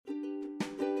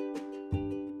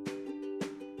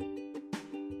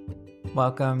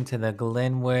Welcome to the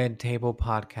Glenwood Table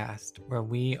Podcast, where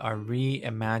we are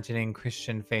reimagining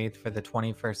Christian faith for the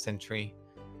 21st century.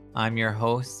 I'm your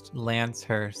host, Lance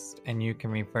Hurst, and you can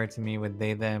refer to me with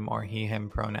they, them, or he, him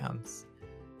pronouns.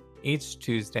 Each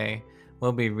Tuesday,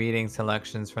 we'll be reading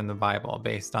selections from the Bible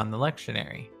based on the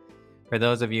Lectionary. For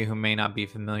those of you who may not be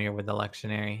familiar with the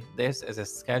Lectionary, this is a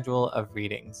schedule of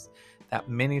readings that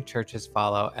many churches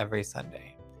follow every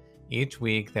Sunday. Each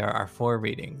week, there are 4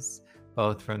 readings,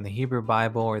 both from the Hebrew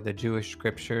Bible or the Jewish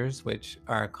scriptures, which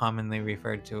are commonly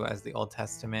referred to as the Old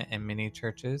Testament in many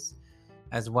churches,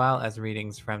 as well as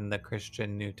readings from the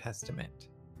Christian New Testament.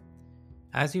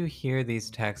 As you hear these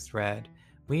texts read,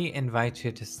 we invite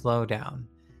you to slow down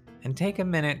and take a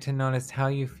minute to notice how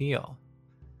you feel.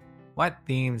 What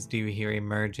themes do you hear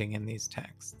emerging in these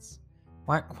texts?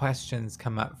 What questions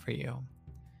come up for you?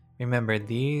 Remember,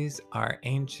 these are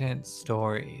ancient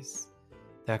stories.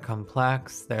 They're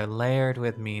complex, they're layered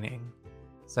with meaning.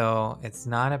 So it's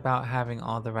not about having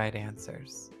all the right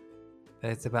answers, but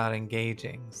it's about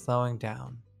engaging, slowing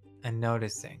down, and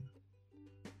noticing.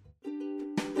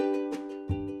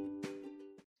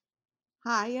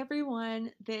 Hi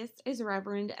everyone, this is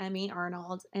Reverend Emmy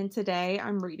Arnold, and today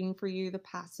I'm reading for you the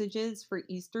passages for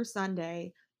Easter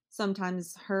Sunday,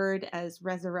 sometimes heard as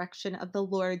Resurrection of the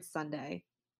Lord Sunday.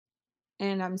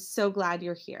 And I'm so glad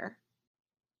you're here.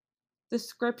 The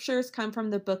scriptures come from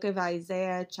the book of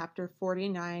Isaiah, chapter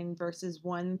 49, verses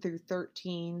 1 through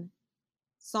 13,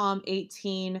 Psalm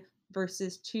 18,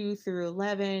 verses 2 through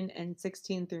 11 and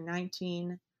 16 through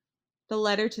 19. The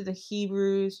letter to the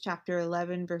Hebrews, chapter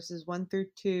 11, verses 1 through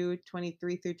 2,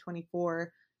 23 through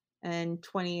 24, and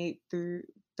 28 through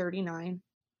 39.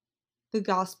 The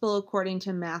Gospel according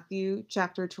to Matthew,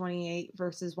 chapter 28,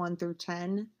 verses 1 through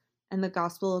 10, and the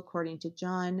Gospel according to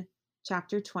John,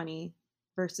 chapter 20,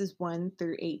 verses 1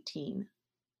 through 18.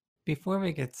 Before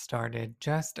we get started,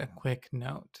 just a quick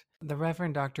note. The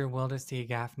Reverend Dr. Wil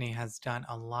Gafney has done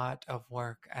a lot of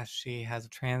work as she has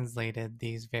translated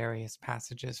these various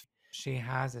passages. She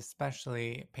has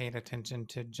especially paid attention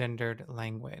to gendered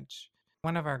language.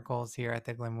 One of our goals here at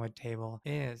the Glenwood Table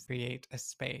is create a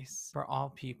space for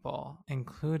all people,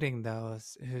 including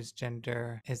those whose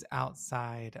gender is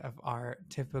outside of our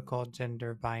typical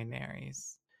gender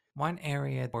binaries. One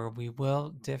area where we will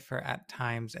differ at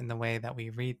times in the way that we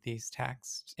read these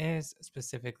texts is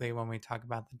specifically when we talk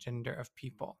about the gender of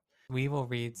people. We will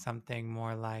read something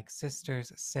more like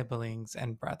sisters, siblings,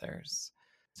 and brothers.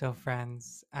 So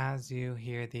friends, as you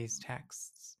hear these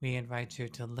texts, we invite you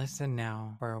to listen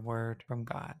now for a word from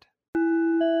God.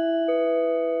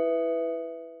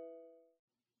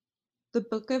 The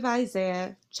book of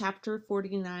Isaiah, chapter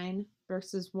 49,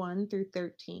 verses 1 through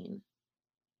 13.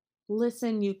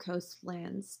 Listen, you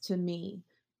coastlands, to me,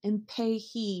 and pay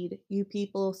heed, you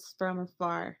peoples from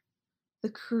afar. The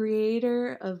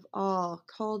Creator of all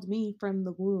called me from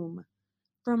the womb.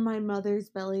 From my mother's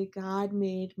belly, God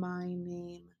made my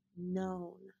name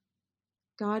known.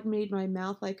 God made my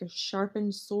mouth like a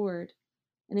sharpened sword,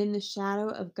 and in the shadow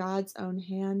of God's own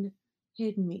hand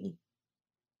hid me.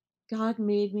 God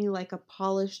made me like a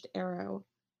polished arrow,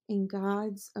 in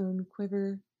God's own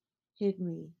quiver hid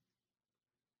me.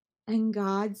 And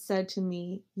God said to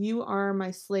me, You are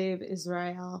my slave,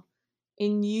 Israel.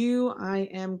 In you I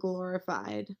am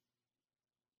glorified.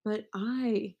 But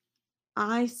I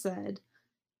said,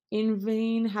 In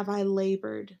vain have I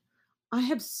labored. I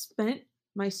have spent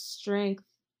my strength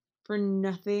for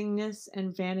nothingness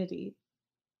and vanity.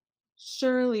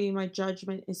 Surely my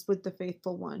judgment is with the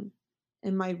faithful one,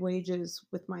 and my wages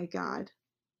with my God.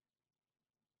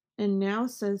 And now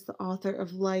says the author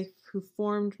of life, who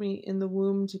formed me in the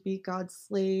womb to be God's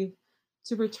slave,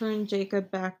 to return Jacob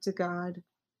back to God,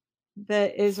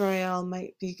 that Israel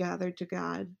might be gathered to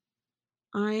God.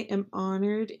 I am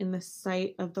honored in the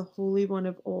sight of the Holy One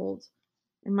of old,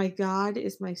 and my God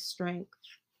is my strength.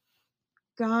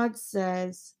 God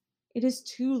says, It is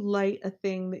too light a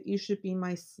thing that you should be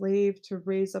my slave to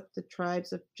raise up the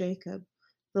tribes of Jacob,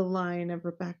 the line of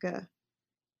Rebekah,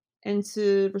 and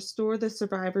to restore the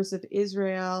survivors of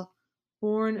Israel,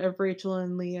 born of Rachel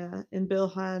and Leah, and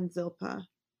Bilhah and Zilpah.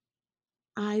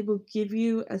 I will give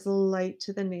you as a light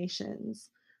to the nations,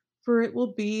 for it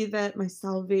will be that my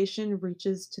salvation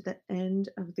reaches to the end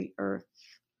of the earth.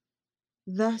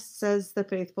 Thus says the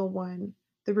faithful one,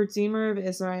 the Redeemer of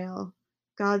Israel,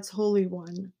 God's Holy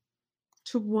One,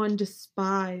 to one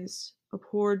despised,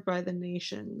 abhorred by the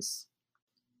nations.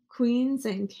 Queens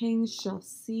and kings shall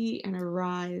see and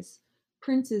arise,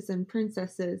 princes and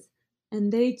princesses,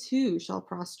 and they too shall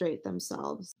prostrate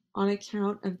themselves on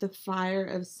account of the fire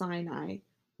of Sinai,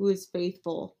 who is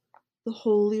faithful, the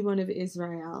Holy One of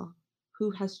Israel, who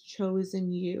has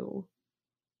chosen you.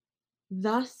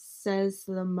 Thus says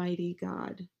the mighty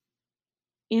God,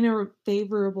 in a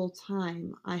favorable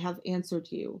time I have answered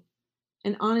you,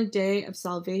 and on a day of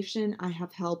salvation I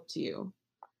have helped you.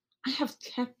 I have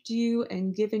kept you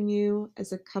and given you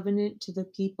as a covenant to the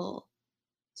people,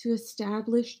 to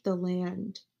establish the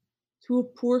land, to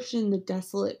apportion the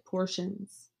desolate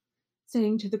portions,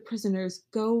 saying to the prisoners,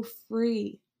 go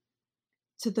free.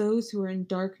 To those who are in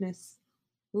darkness,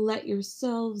 let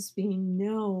yourselves be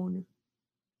known.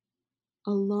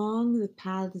 Along the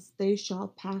paths they shall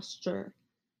pasture,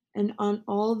 and on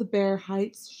all the bare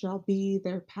heights shall be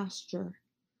their pasture.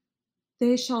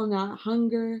 They shall not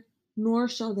hunger, nor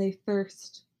shall they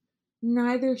thirst,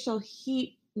 neither shall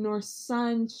heat nor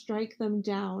sun strike them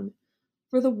down,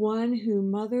 for the one whose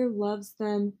mother loves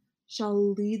them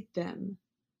shall lead them,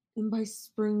 and by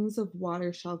springs of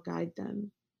water shall guide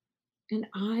them. And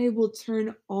I will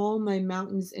turn all my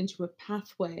mountains into a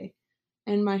pathway,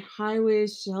 and my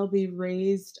highways shall be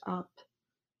raised up.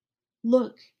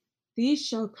 Look, these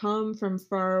shall come from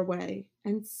far away,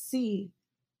 and see,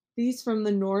 these from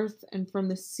the north and from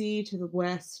the sea to the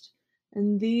west,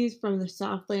 and these from the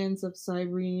southlands of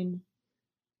Cyrene.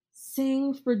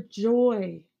 Sing for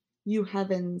joy, you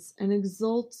heavens, and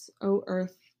exult, O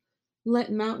earth.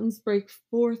 Let mountains break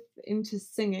forth into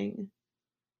singing.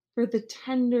 For the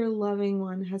tender, loving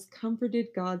one has comforted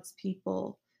God's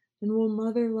people and will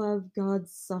mother love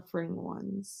God's suffering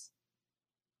ones.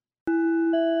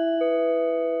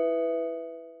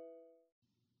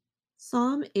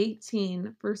 Psalm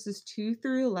 18, verses 2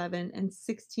 through 11 and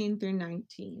 16 through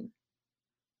 19.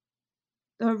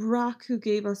 The rock who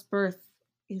gave us birth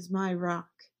is my rock,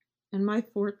 and my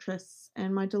fortress,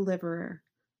 and my deliverer.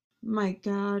 My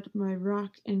God, my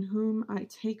rock, in whom I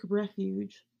take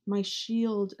refuge, my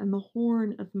shield and the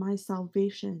horn of my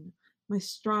salvation, my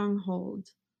stronghold.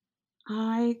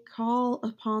 I call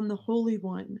upon the Holy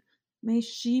One. May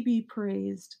she be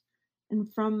praised,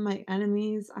 and from my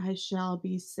enemies I shall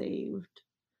be saved.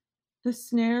 The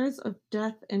snares of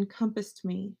death encompassed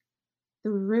me,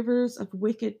 the rivers of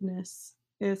wickedness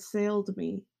assailed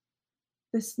me.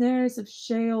 The snares of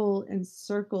Sheol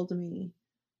encircled me,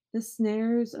 the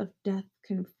snares of death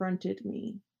confronted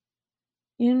me.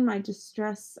 In my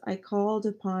distress I called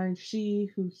upon she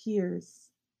who hears.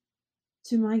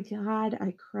 To my God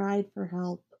I cried for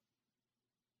help.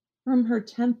 From her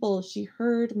temple she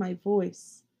heard my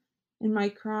voice, and my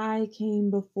cry came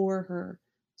before her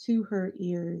to her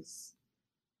ears.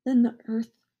 Then the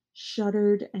earth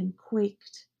shuddered and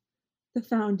quaked. The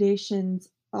foundations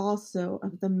also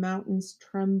of the mountains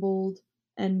trembled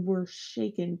and were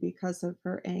shaken because of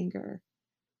her anger.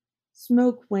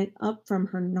 Smoke went up from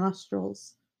her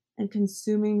nostrils, and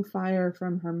consuming fire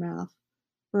from her mouth.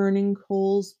 Burning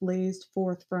coals blazed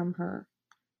forth from her.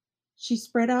 She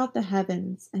spread out the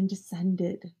heavens and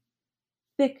descended.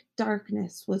 Thick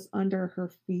darkness was under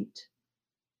her feet.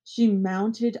 She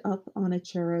mounted up on a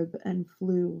cherub and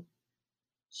flew.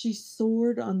 She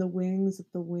soared on the wings of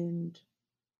the wind.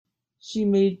 She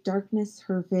made darkness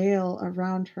her veil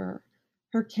around her,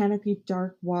 her canopy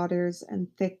dark waters and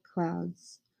thick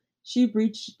clouds. She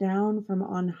reached down from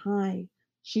on high.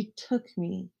 She took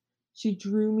me. She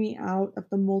drew me out of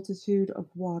the multitude of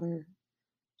water.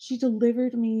 She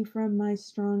delivered me from my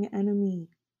strong enemy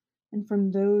and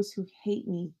from those who hate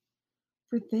me,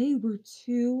 for they were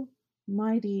too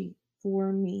mighty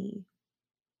for me.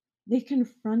 They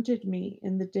confronted me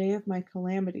in the day of my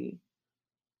calamity,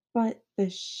 but the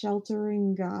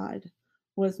sheltering God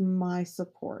was my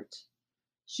support.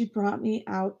 She brought me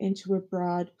out into a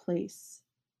broad place.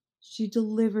 She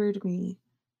delivered me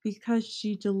because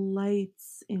she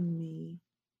delights in me.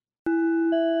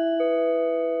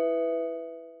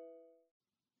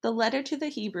 The letter to the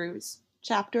Hebrews,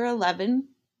 chapter 11,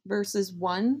 verses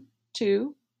 1,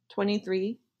 2,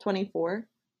 23, 24,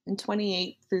 and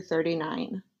 28 through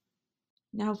 39.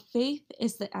 Now faith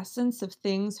is the essence of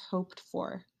things hoped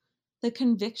for, the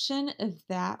conviction of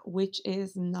that which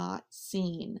is not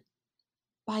seen.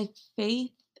 By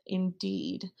faith,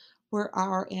 indeed, were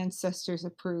our ancestors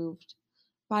approved.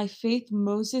 By faith,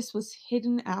 Moses was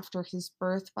hidden after his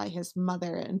birth by his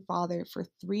mother and father for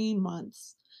 3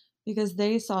 months, because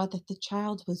they saw that the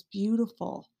child was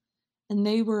beautiful, and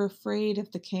they were afraid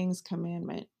of the king's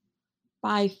commandment.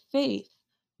 By faith,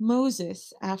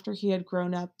 Moses, after he had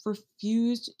grown up,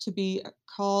 refused to be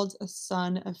called a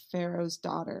son of Pharaoh's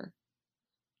daughter.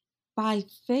 By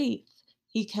faith,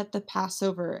 he kept the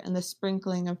Passover and the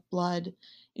sprinkling of blood,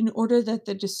 in order that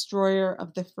the destroyer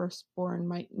of the firstborn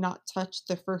might not touch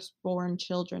the firstborn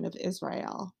children of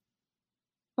Israel.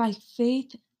 By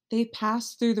faith, they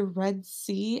passed through the Red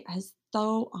Sea as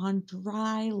though on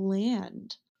dry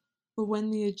land. But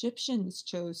when the Egyptians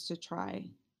chose to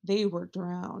try, they were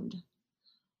drowned.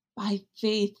 By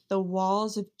faith, the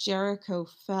walls of Jericho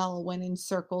fell when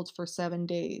encircled for 7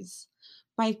 days.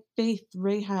 By faith,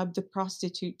 Rahab the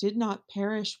prostitute did not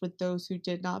perish with those who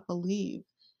did not believe,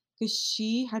 because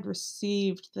she had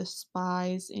received the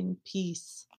spies in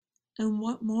peace. And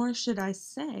what more should I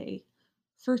say?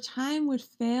 For time would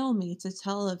fail me to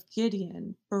tell of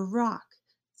Gideon, Barak,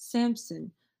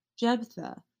 Samson,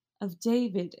 Jephthah, of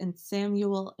David and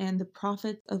Samuel and the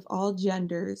prophets of all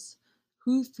genders,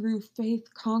 who through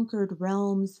faith conquered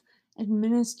realms,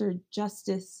 administered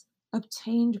justice,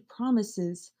 obtained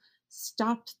promises,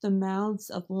 stopped the mouths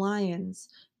of lions,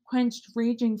 quenched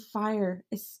raging fire,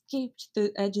 escaped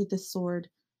the edge of the sword,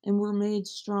 and were made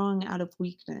strong out of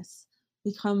weakness,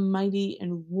 become mighty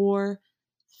in war,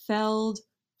 felled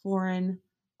foreign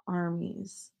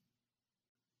armies.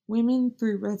 Women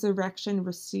through resurrection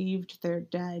received their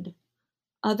dead.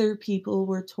 Other people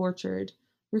were tortured,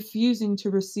 refusing to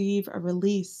receive a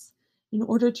release in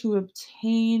order to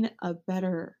obtain a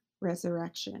better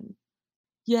resurrection.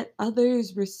 Yet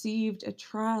others received a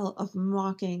trial of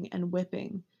mocking and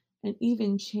whipping, and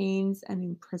even chains and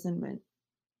imprisonment.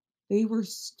 They were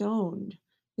stoned.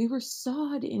 They were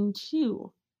sawed in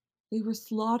two. They were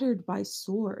slaughtered by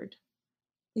sword.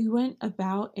 They went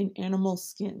about in animal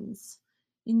skins,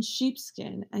 in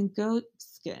sheepskin and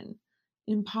goatskin,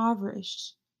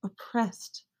 impoverished,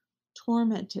 oppressed,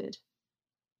 tormented.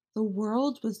 The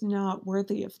world was not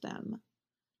worthy of them.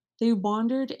 They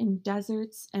wandered in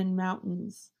deserts and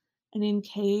mountains, and in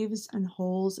caves and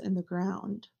holes in the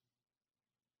ground.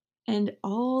 And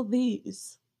all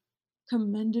these,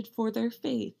 commended for their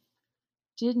faith,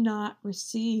 did not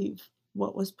receive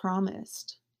what was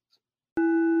promised.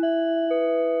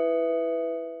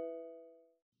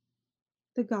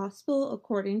 The Gospel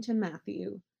according to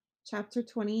Matthew, chapter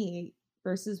 28,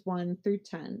 verses 1 through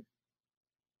 10.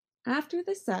 After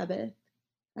the Sabbath,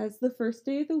 as the first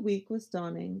day of the week was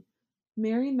dawning,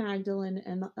 Mary Magdalene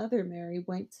and the other Mary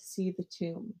went to see the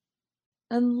tomb.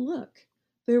 And look,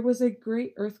 there was a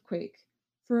great earthquake,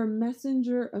 for a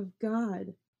messenger of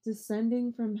God,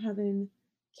 descending from heaven,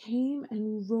 came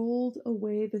and rolled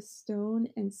away the stone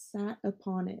and sat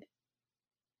upon it.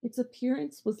 Its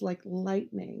appearance was like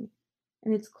lightning,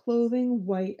 and its clothing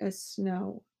white as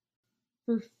snow.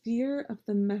 For fear of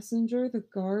the messenger, the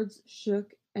guards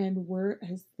shook and were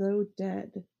as though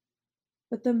dead.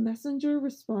 But the messenger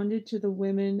responded to the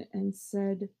women and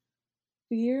said,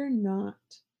 "Fear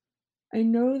not. I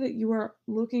know that you are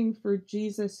looking for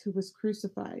Jesus who was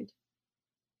crucified.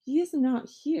 He is not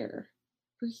here,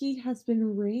 for he has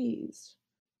been raised,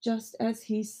 just as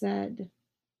he said.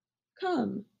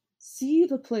 Come, see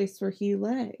the place where he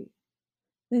lay.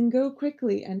 Then go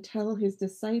quickly and tell his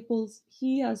disciples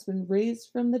he has been raised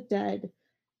from the dead,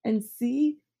 and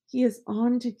see, he is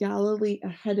on to Galilee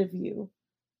ahead of you.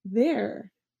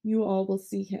 There you all will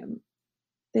see him.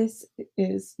 This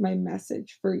is my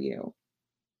message for you."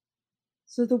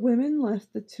 So the women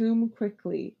left the tomb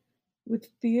quickly,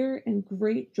 with fear and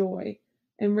great joy,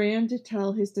 and ran to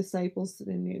tell his disciples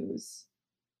the news.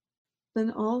 Then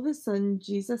all of a sudden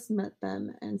Jesus met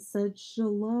them and said,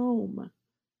 "Shalom."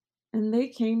 And they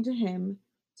came to him,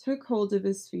 took hold of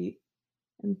his feet,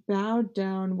 and bowed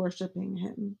down, worshiping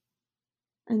him.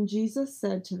 And Jesus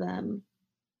said to them,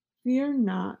 "Fear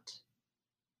not.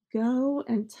 Go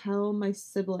and tell my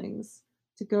siblings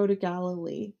to go to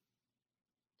Galilee.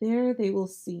 There they will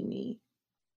see me."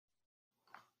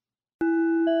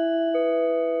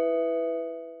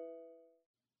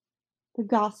 The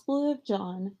Gospel of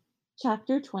John,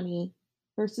 chapter 20,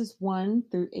 verses 1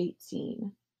 through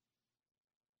 18.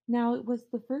 Now it was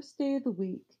the first day of the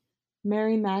week.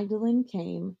 Mary Magdalene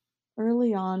came,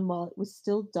 early on while it was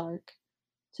still dark,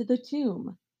 to the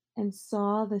tomb, and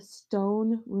saw the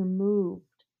stone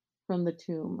removed from the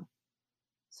tomb.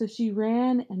 So she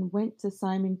ran and went to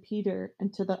Simon Peter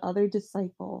and to the other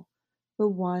disciple, the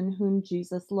one whom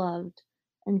Jesus loved,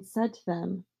 and said to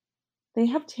them, "They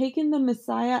have taken the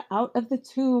Messiah out of the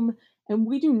tomb, and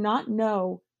we do not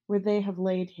know where they have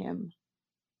laid him."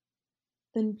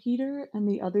 Then Peter and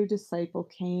the other disciple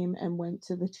came and went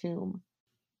to the tomb.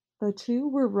 The two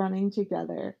were running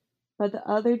together, but the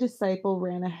other disciple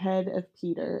ran ahead of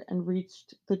Peter and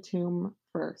reached the tomb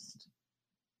first.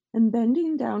 And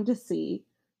bending down to see,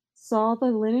 saw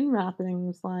the linen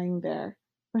wrappings lying there,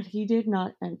 but he did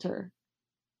not enter.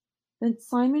 Then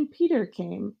Simon Peter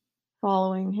came,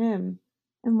 following him,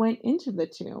 and went into the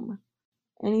tomb.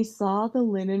 And he saw the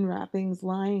linen wrappings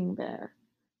lying there,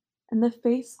 and the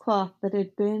face cloth that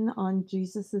had been on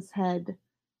Jesus' head,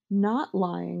 not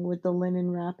lying with the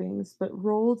linen wrappings, but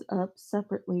rolled up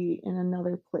separately in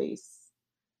another place.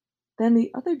 Then the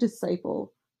other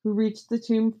disciple, who reached the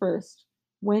tomb first,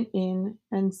 went in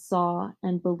and saw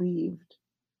and believed.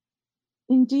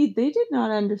 Indeed, they did not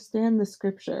understand the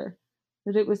scripture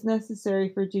that it was necessary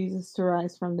for Jesus to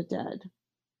rise from the dead.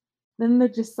 Then the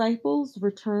disciples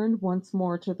returned once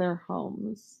more to their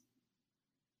homes.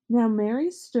 Now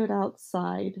Mary stood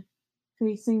outside,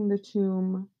 facing the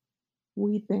tomb,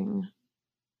 weeping.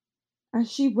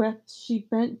 As she wept, she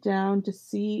bent down to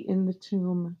see in the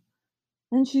tomb,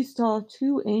 and she saw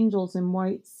two angels in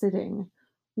white sitting,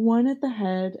 one at the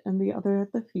head and the other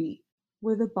at the feet,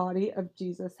 where the body of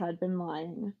Jesus had been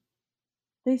lying.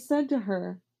 They said to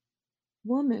her,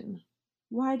 "Woman,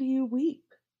 why do you weep?"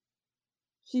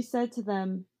 She said to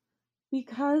them,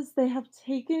 "Because they have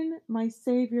taken my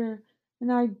Savior,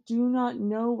 and I do not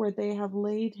know where they have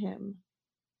laid him."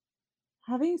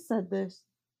 Having said this,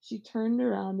 she turned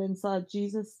around and saw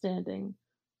Jesus standing,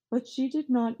 but she did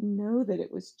not know that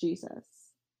it was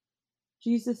Jesus.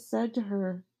 Jesus said to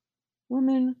her,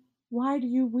 "Woman, why do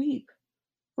you weep?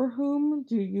 For whom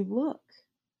do you look?"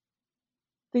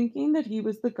 Thinking that he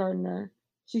was the gardener,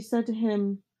 she said to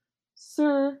him,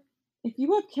 "Sir, if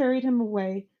you have carried him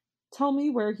away, tell me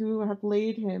where you have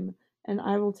laid him, and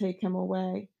I will take him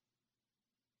away."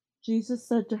 Jesus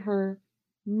said to her,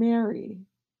 "Mary."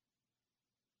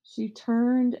 She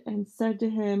turned and said to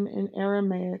him in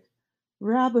Aramaic,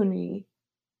 "Rabboni,"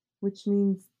 which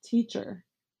means teacher.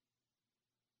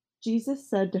 Jesus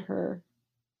said to her,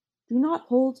 "Do not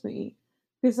hold me,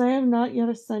 because I have not yet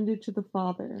ascended to the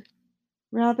Father.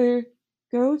 Rather,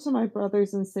 go to my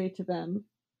brothers and say to them,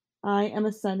 I am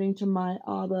ascending to my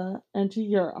Abba and to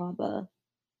your Abba,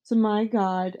 to my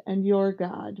God and your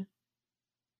God."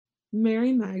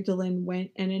 Mary Magdalene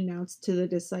went and announced to the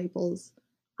disciples,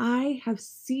 "I have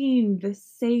seen the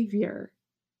Savior."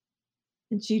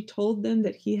 And she told them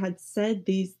that he had said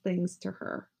these things to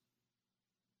her.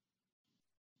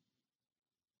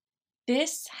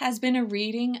 This has been a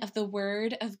reading of the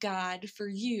Word of God for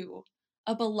you,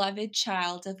 a beloved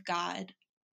child of God.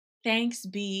 Thanks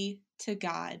be to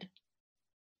God.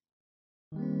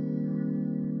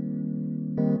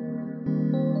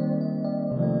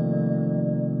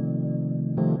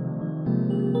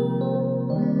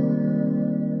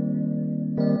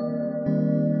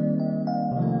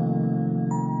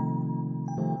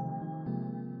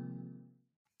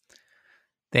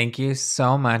 Thank you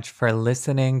so much for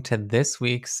listening to this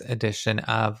week's edition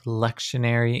of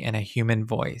Lectionary in a Human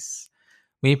Voice.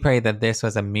 We pray that this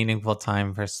was a meaningful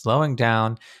time for slowing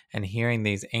down and hearing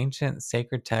these ancient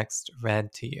sacred texts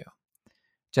read to you.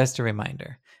 Just a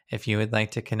reminder, if you would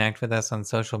like to connect with us on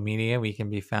social media, we can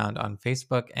be found on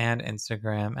Facebook and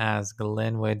Instagram as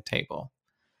Glenwood Table.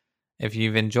 If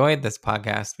you've enjoyed this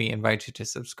podcast, we invite you to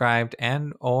subscribe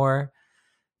and or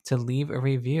to leave a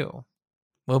review.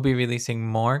 We'll be releasing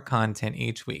more content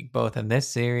each week, both in this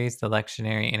series, The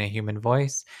Lectionary in a Human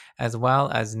Voice, as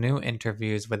well as new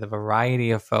interviews with a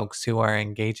variety of folks who are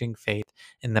engaging faith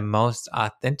in the most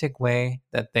authentic way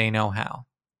that they know how.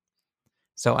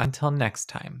 So until next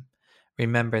time,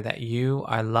 remember that you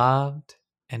are loved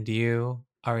and you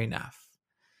are enough.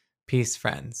 Peace,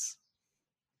 friends.